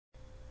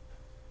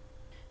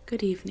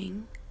Good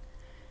evening,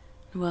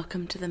 and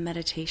welcome to the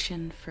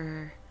meditation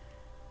for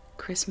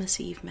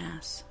Christmas Eve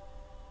Mass.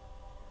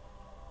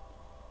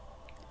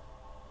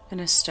 I'm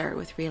going to start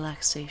with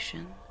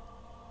relaxation.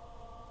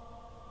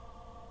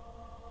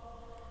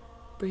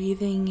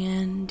 Breathing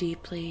in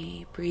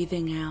deeply,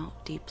 breathing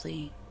out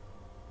deeply.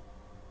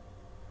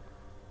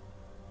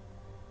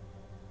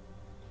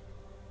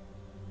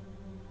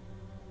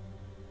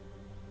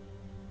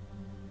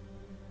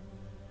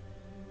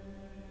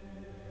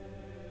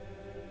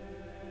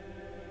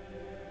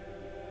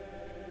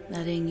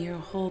 Letting your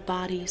whole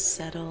body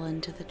settle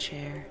into the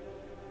chair,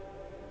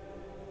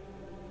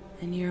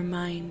 and your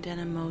mind and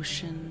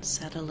emotions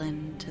settle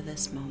into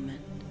this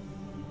moment.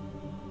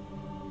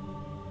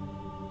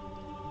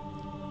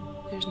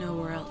 There's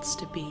nowhere else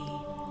to be.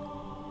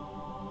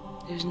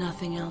 There's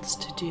nothing else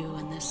to do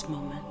in this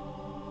moment.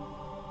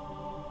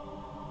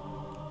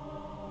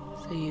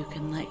 So you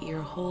can let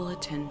your whole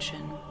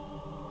attention,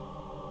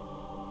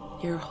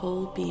 your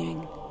whole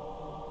being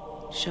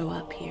show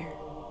up here.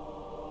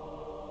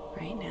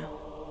 Right now.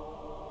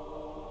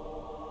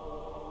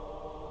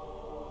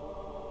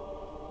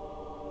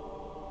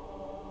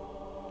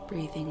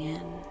 Breathing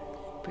in,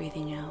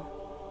 breathing out.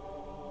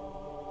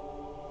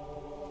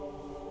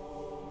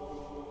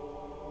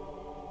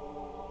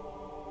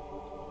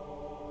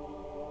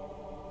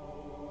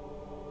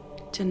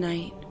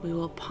 Tonight we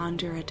will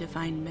ponder a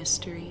divine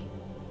mystery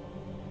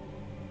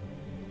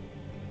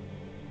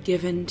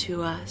given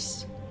to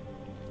us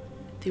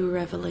through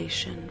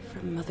revelation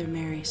from Mother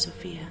Mary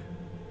Sophia.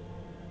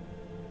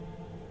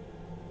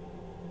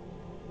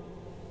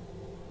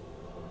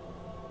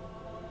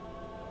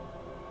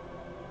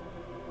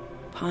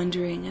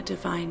 Pondering a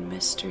divine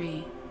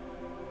mystery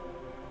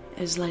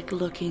is like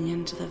looking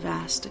into the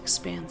vast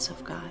expanse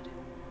of God,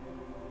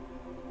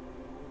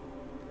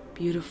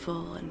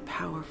 beautiful and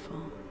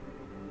powerful.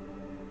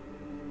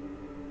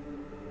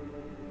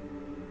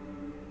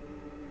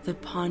 The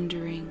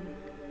pondering,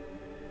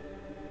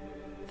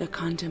 the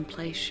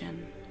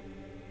contemplation,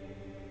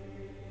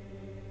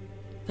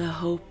 the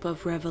hope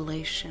of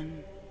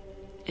revelation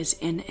is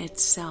in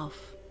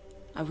itself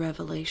a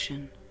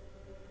revelation.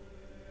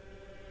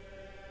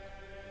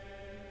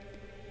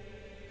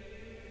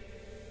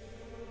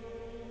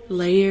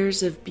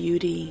 Layers of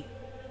beauty,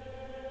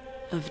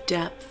 of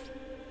depth,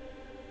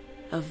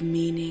 of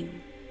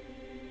meaning,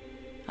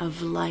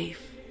 of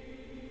life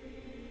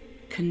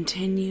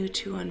continue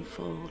to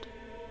unfold,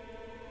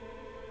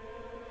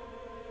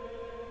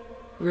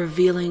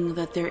 revealing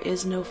that there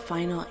is no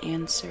final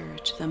answer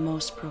to the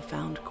most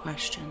profound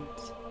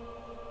questions.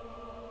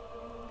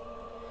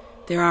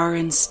 There are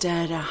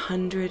instead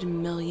 100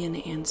 million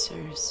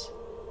answers,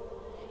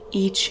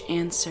 each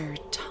answer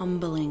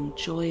tumbling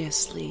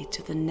joyously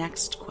to the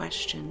next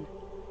question,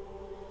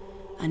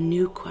 a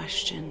new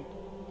question,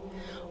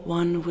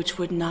 one which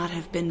would not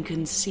have been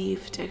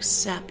conceived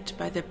except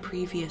by the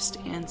previous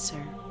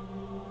answer,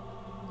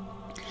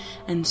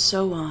 and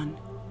so on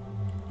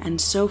and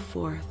so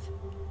forth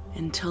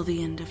until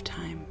the end of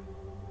time.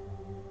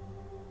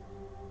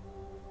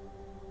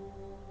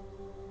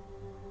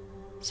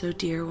 So,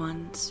 dear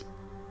ones,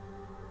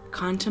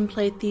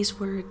 contemplate these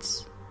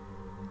words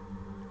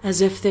as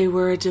if they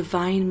were a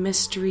divine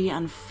mystery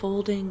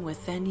unfolding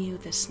within you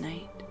this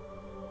night.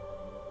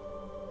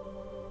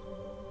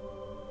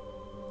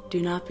 Do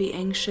not be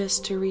anxious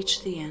to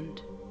reach the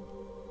end,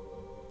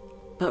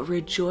 but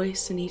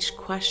rejoice in each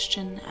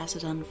question as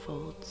it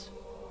unfolds.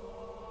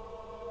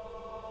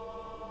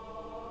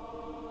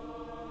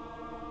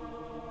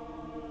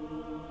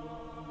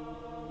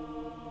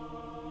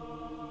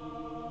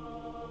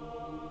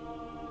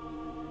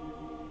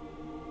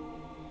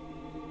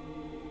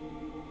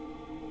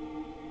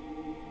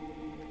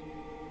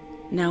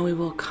 Now we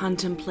will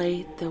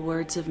contemplate the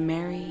words of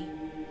Mary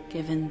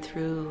given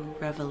through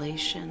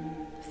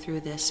revelation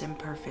through this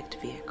imperfect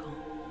vehicle.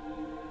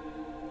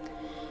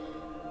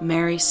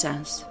 Mary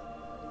says,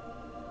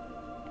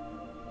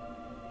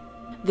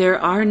 "There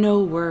are no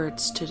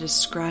words to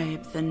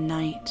describe the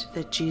night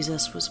that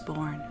Jesus was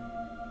born.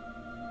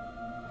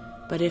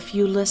 But if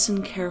you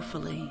listen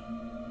carefully,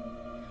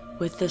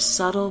 with the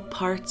subtle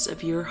parts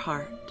of your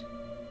heart,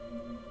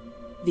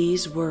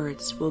 these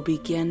words will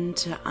begin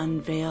to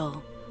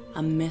unveil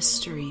a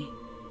mystery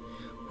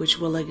which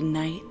will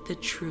ignite the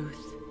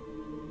truth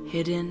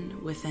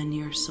hidden within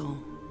your soul."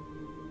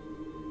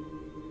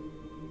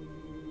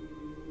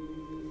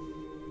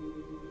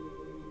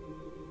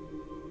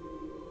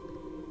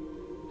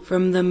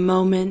 From the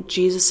moment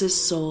Jesus'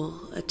 soul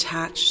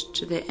attached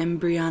to the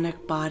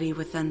embryonic body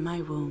within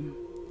my womb,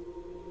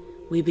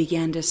 we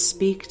began to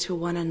speak to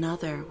one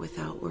another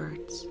without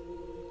words.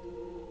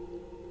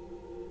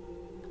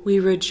 We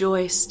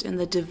rejoiced in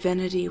the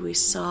divinity we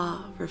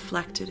saw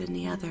reflected in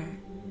the other.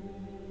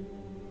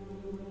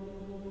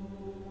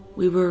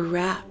 We were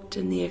wrapped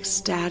in the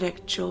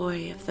ecstatic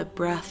joy of the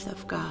breath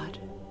of God.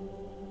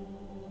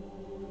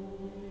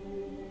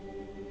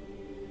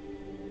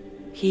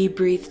 He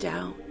breathed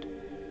out,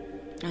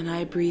 and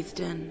I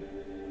breathed in.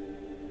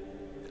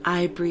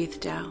 I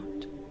breathed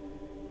out,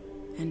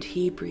 and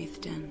He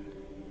breathed in.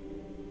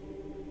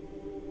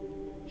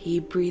 He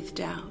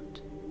breathed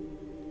out,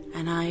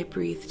 and I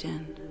breathed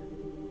in.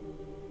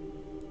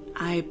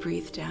 I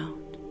breathed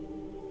out,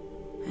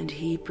 and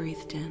He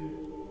breathed in.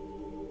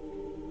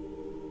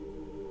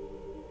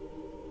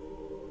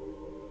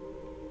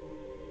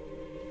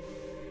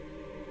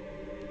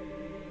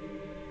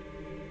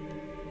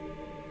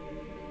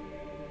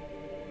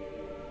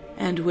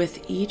 And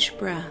with each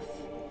breath,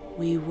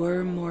 we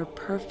were more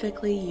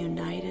perfectly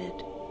united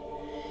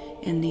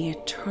in the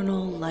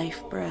eternal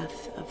life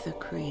breath of the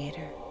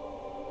Creator.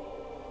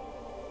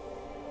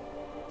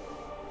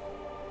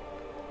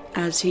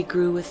 As He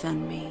grew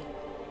within me,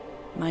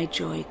 my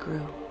joy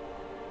grew.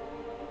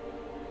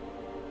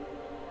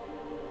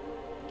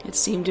 It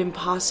seemed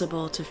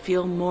impossible to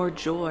feel more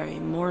joy,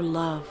 more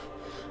love,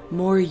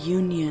 more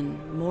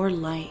union, more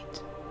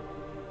light,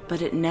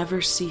 but it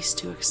never ceased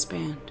to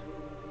expand.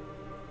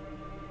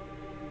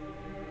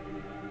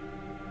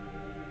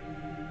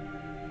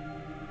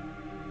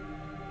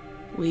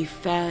 We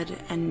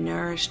fed and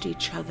nourished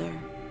each other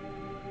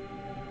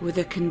with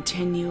a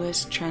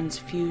continuous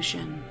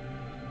transfusion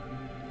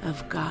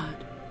of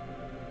God.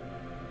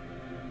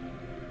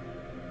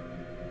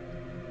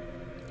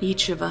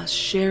 Each of us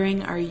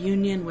sharing our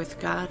union with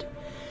God,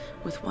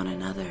 with one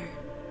another,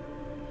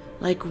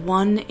 like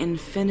one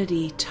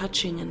infinity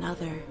touching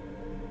another.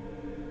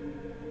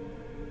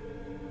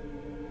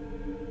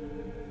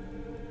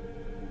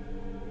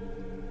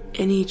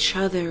 In each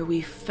other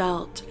we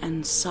felt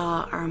and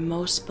saw our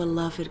most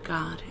beloved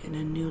God in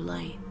a new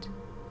light.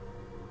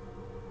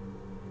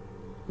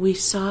 We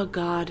saw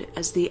God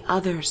as the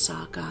other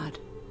saw God,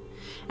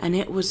 and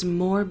it was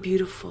more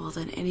beautiful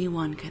than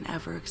anyone can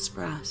ever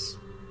express.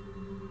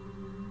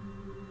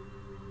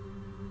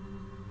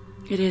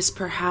 It is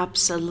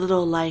perhaps a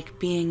little like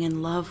being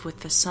in love with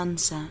the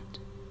sunset,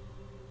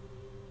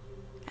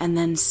 and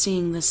then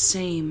seeing the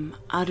same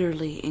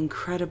utterly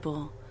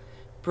incredible,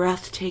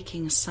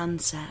 breathtaking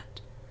sunset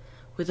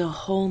with a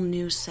whole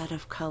new set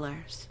of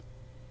colors.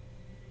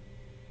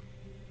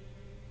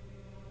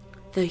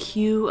 The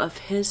hue of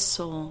His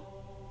soul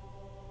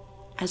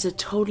as a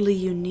totally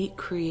unique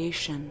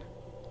creation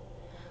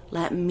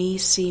let me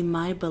see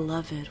my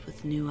beloved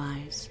with new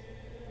eyes.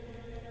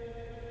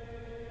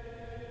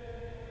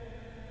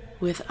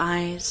 With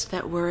eyes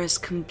that were as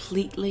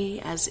completely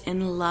as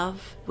in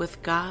love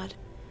with God,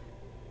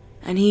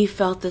 and He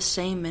felt the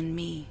same in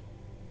me.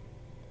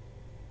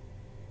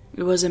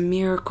 It was a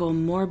miracle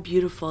more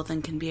beautiful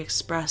than can be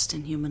expressed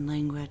in human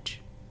language.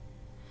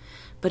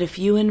 But if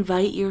you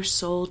invite your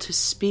soul to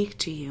speak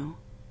to you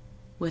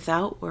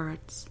without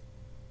words,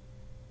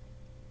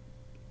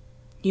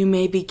 you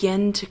may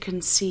begin to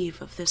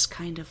conceive of this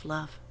kind of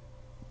love.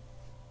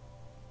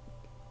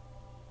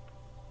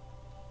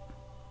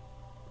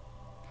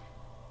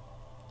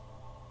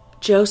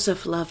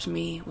 Joseph loved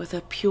me with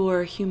a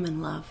pure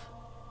human love.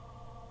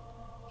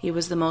 He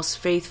was the most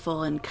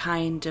faithful and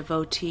kind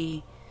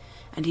devotee,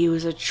 and he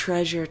was a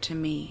treasure to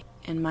me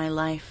in my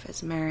life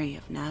as Mary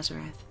of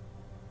Nazareth.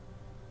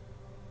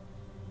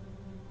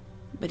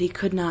 But he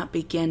could not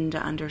begin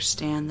to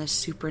understand the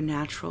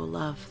supernatural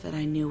love that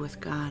I knew with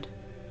God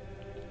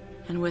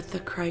and with the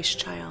Christ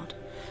child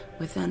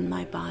within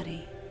my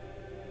body.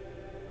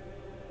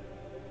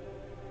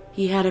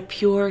 He had a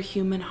pure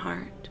human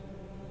heart,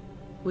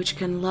 which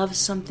can love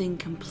something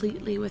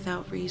completely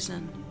without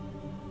reason,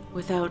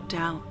 without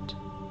doubt,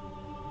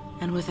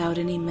 and without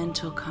any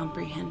mental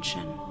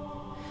comprehension,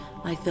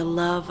 like the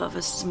love of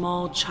a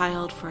small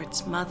child for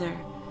its mother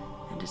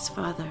and its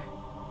father.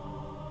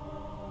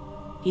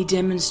 He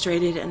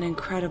demonstrated an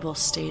incredible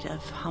state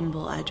of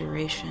humble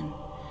adoration,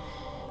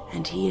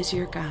 and He is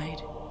your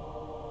guide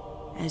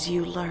as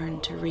you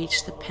learn to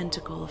reach the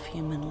pinnacle of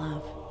human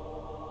love.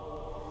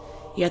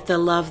 Yet the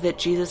love that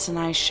Jesus and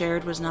I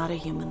shared was not a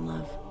human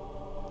love.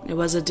 It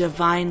was a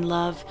divine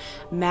love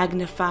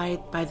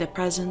magnified by the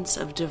presence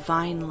of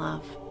divine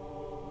love.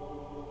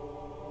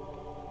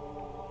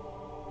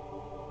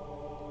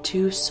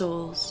 Two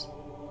souls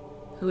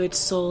who had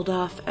sold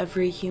off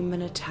every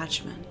human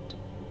attachment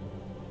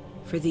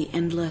for the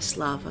endless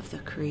love of the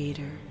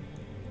Creator,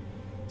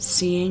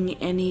 seeing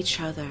in each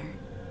other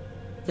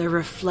the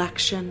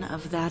reflection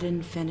of that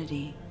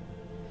infinity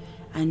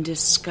and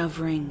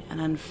discovering an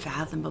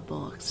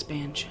unfathomable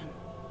expansion.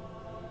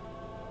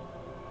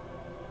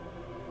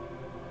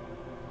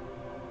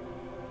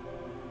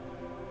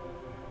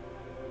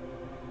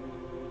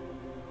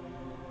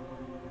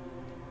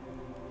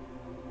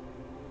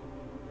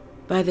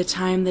 By the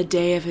time the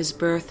day of His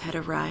birth had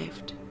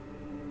arrived,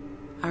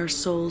 our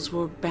souls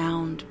were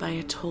bound by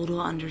a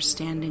total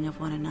understanding of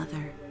one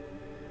another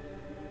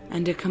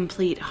and a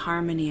complete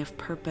harmony of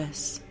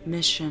purpose,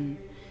 mission,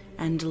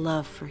 and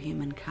love for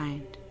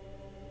humankind.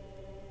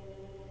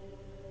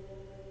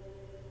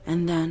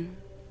 And then,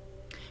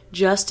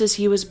 just as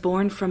He was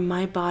born from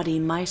my body,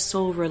 my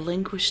soul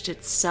relinquished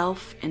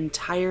itself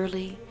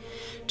entirely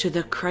to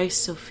the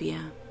Christ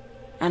Sophia,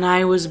 and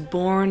I was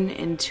born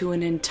into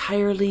an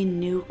entirely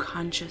new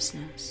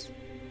consciousness.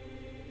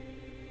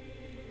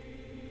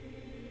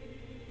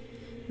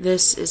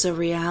 This is a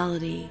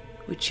reality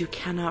which you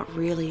cannot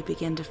really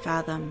begin to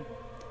fathom,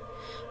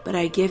 but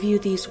I give you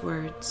these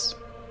words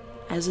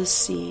as a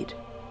seed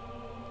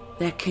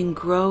that can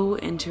grow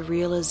into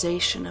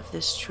realization of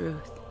this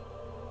truth.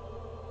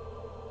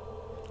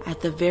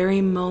 At the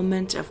very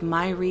moment of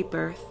my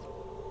rebirth,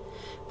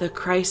 the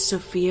Christ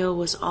Sophia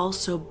was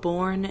also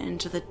born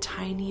into the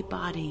tiny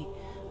body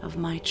of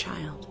my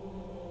child.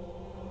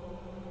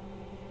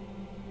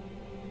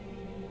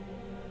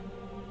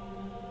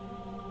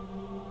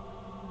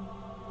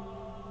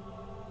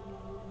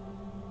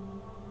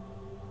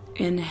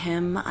 In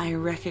him I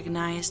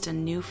recognized a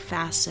new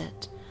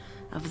facet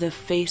of the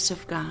face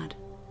of God,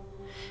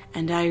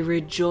 and I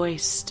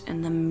rejoiced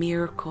in the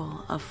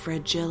miracle of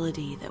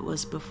fragility that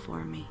was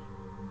before me.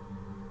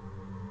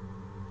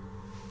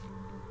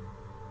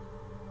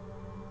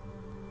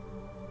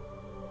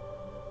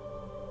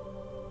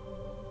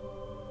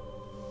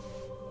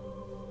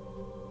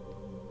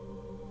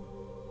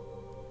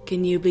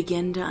 Can you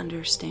begin to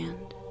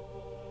understand?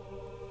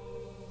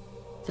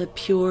 The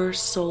pure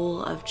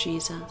soul of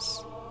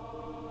Jesus,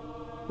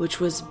 which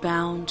was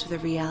bound to the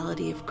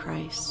reality of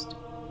Christ,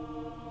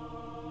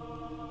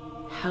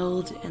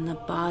 held in the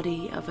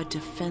body of a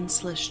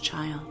defenseless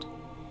child.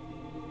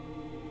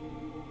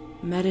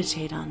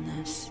 Meditate on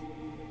this.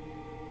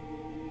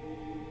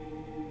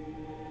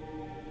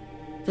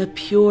 The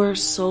pure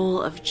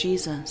soul of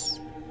Jesus,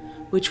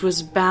 which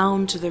was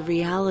bound to the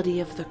reality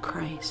of the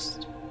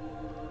Christ,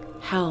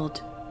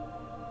 held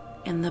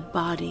in the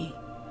body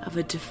of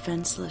a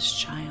defenseless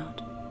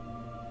child.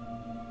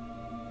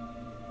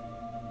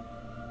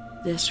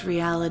 This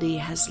reality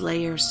has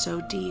layers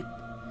so deep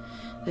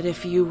that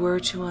if you were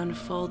to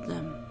unfold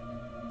them,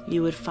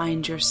 you would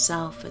find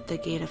yourself at the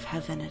gate of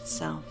heaven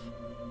itself.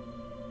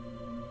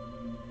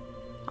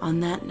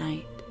 On that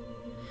night,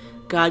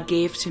 God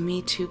gave to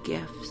me two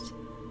gifts,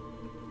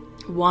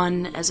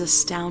 one as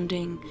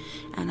astounding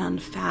and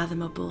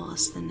unfathomable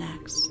as the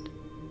next.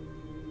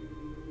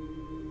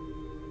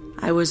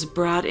 I was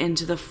brought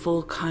into the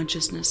full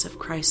consciousness of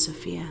Christ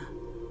Sophia,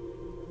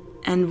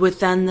 and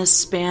within the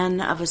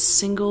span of a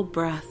single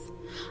breath,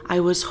 I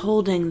was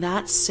holding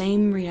that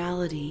same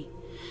reality,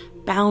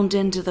 bound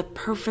into the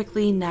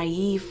perfectly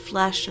naive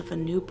flesh of a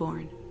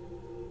newborn.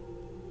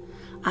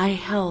 I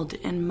held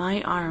in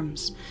my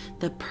arms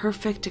the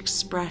perfect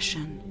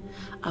expression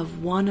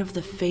of one of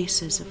the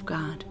faces of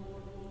God,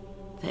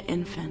 the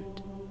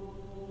infant.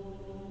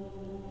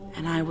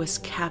 And I was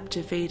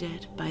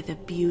captivated by the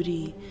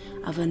beauty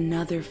of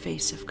another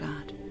face of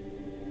God,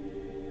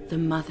 the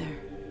mother.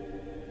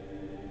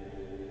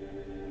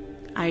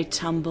 I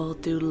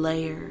tumbled through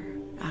layer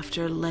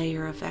after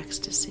layer of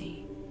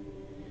ecstasy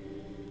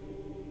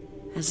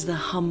as the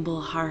humble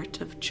heart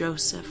of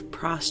Joseph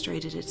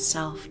prostrated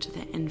itself to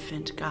the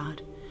infant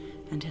God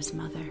and his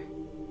mother.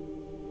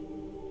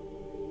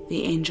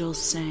 The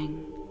angels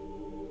sang,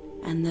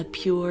 and the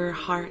pure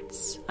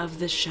hearts of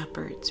the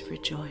shepherds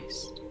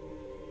rejoiced.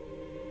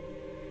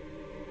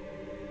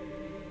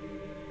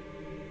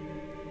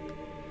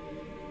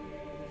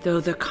 Though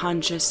the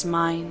conscious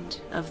mind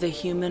of the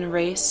human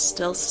race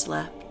still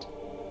slept,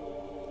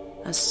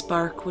 a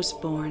spark was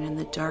born in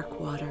the dark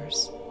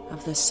waters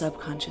of the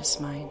subconscious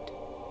mind.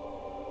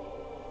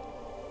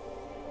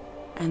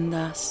 And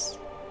thus,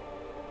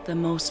 the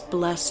most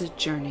blessed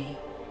journey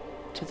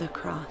to the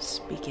cross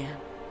began.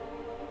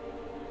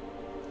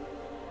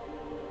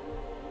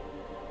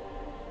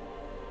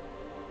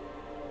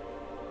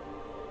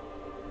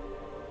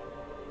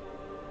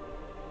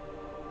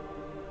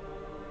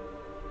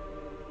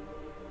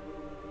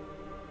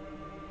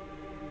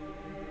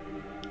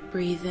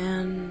 Breathe in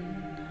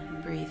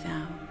and breathe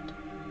out.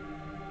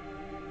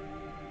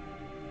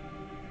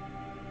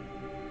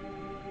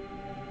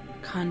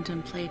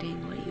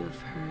 Contemplating what you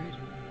have heard.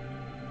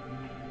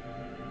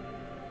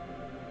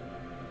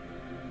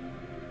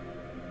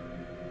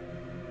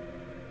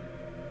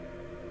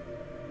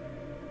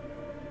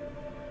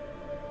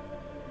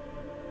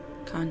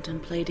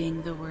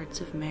 Contemplating the words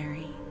of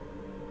Mary.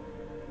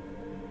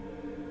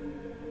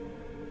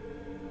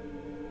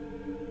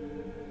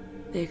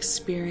 The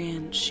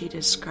experience she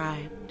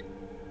described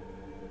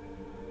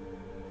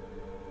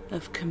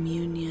of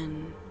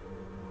communion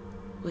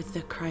with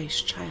the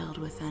Christ child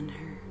within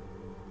her.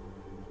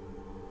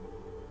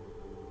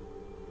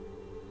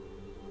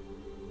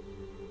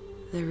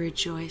 The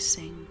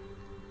rejoicing,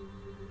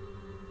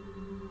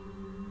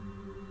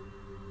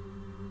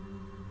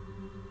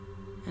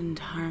 and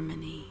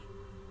harmony.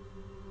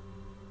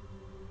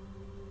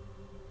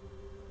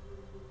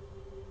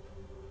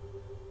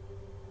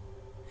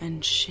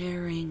 And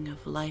sharing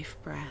of life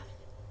breath.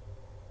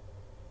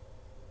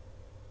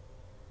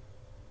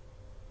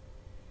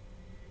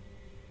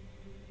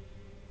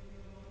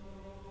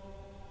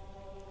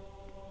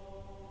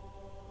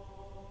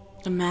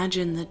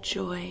 Imagine the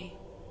joy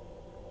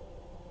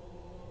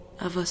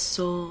of a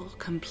soul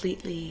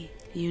completely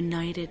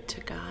united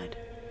to God,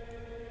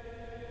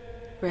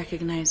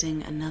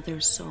 recognizing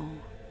another soul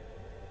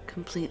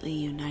completely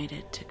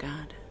united to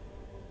God.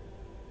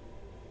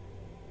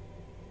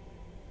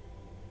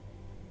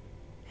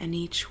 and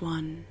each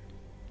one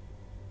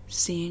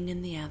seeing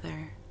in the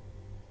other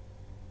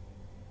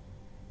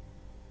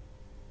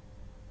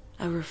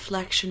a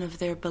reflection of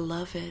their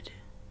beloved,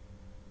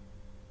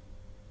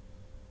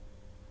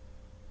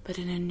 but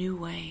in a new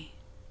way.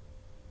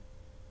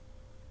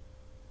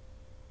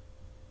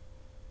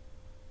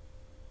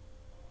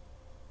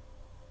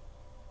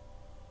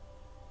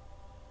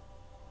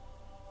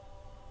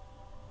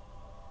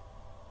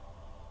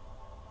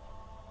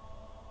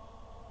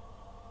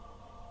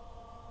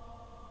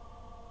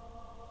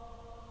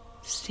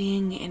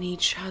 Seeing in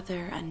each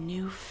other a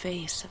new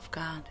face of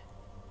God,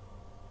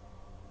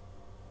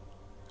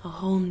 a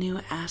whole new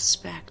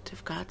aspect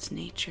of God's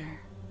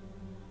nature.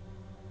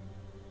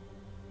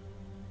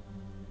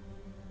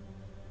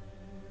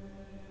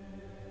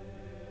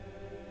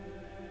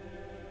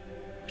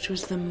 Which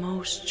was the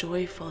most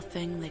joyful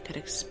thing they could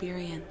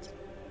experience,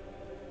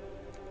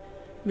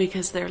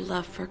 because their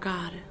love for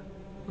God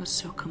was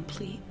so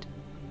complete.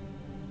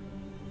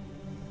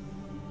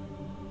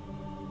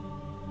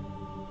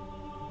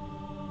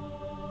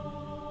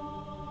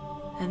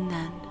 And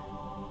then,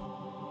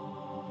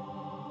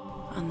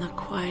 on the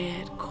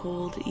quiet,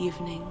 cold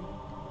evening,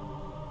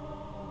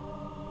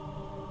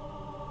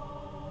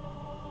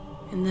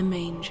 in the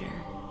manger,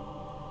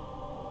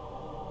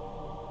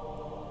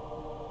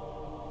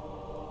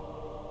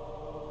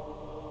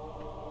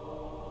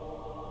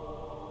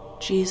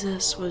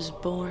 Jesus was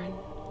born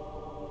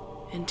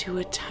into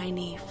a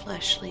tiny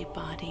fleshly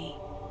body,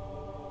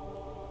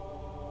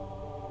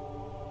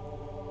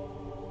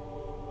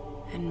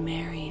 and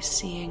Mary,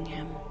 seeing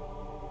him,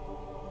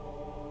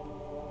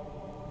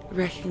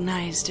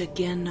 recognized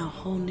again a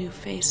whole new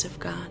face of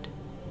God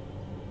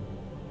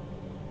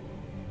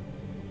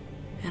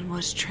and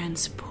was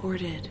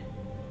transported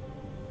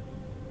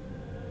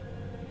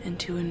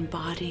into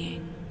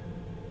embodying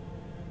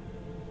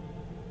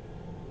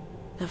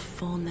the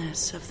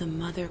fullness of the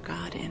Mother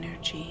God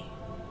energy.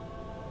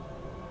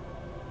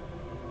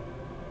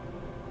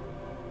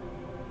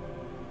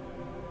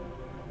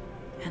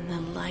 And the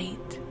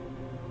light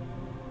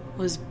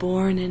was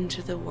born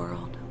into the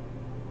world.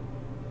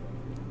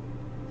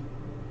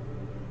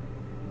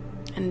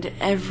 And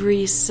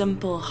every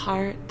simple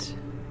heart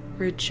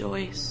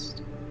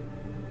rejoiced.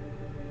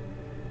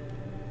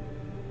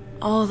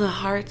 All the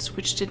hearts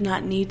which did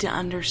not need to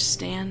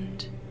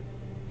understand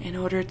in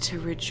order to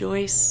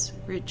rejoice,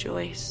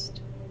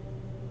 rejoiced.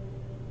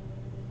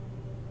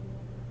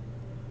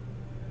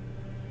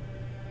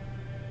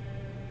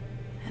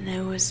 And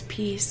there was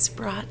peace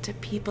brought to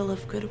people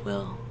of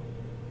goodwill.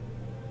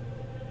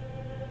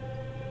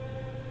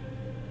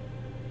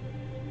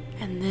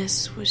 And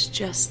this was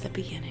just the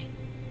beginning.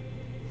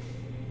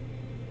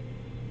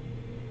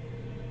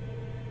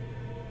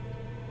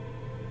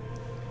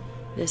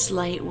 This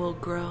light will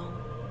grow.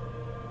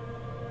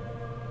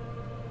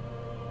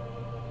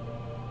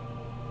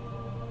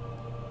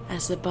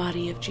 As the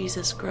body of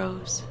Jesus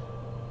grows.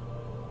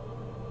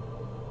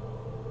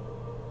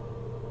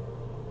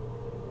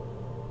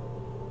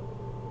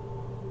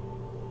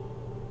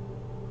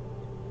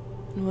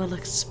 And will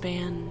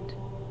expand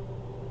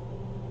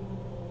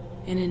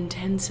in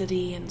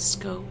intensity and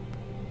scope.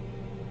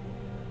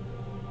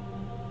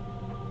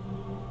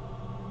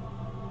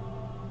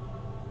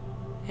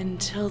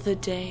 Until the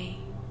day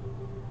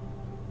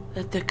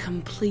that the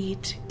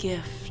complete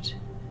gift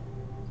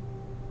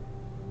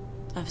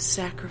of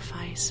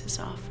sacrifice is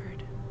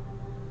offered,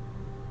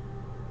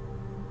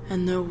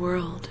 and the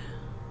world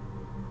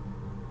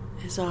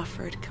is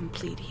offered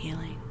complete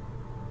healing.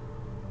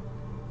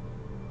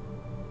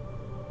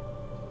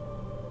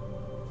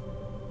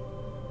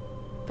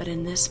 But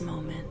in this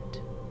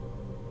moment,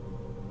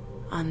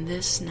 on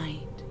this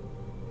night,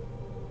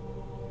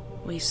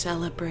 we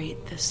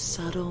celebrate this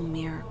subtle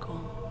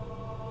miracle.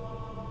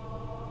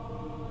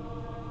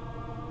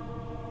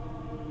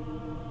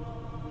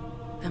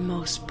 The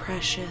most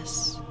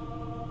precious,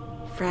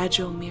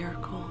 fragile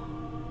miracle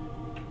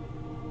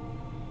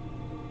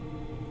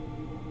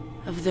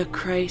of the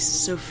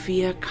Christ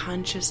Sophia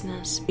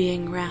consciousness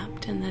being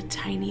wrapped in the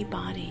tiny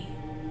body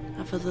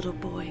of a little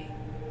boy.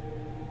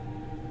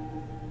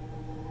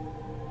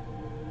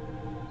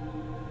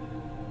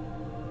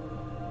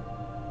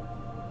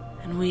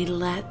 And we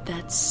let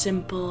that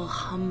simple,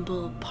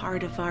 humble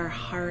part of our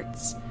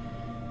hearts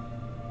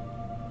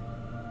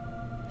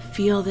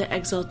feel the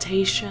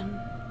exaltation,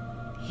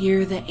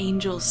 hear the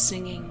angels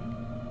singing,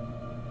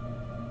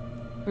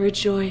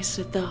 rejoice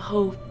at the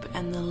hope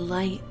and the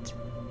light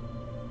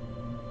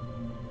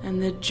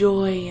and the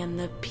joy and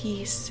the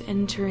peace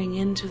entering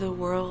into the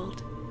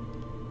world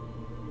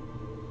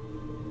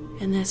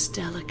in this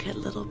delicate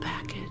little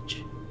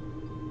package,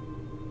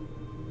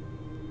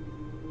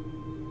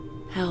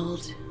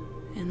 held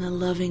in the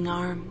loving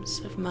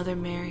arms of Mother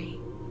Mary,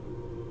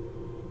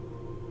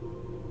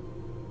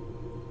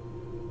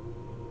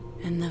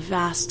 and the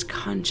vast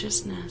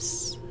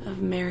consciousness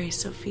of Mary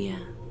Sophia,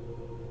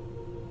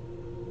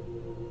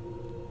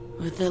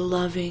 with the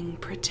loving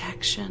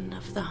protection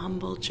of the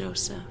humble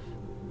Joseph.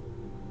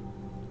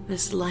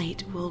 This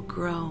light will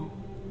grow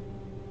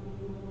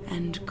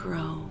and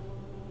grow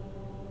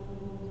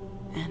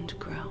and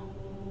grow.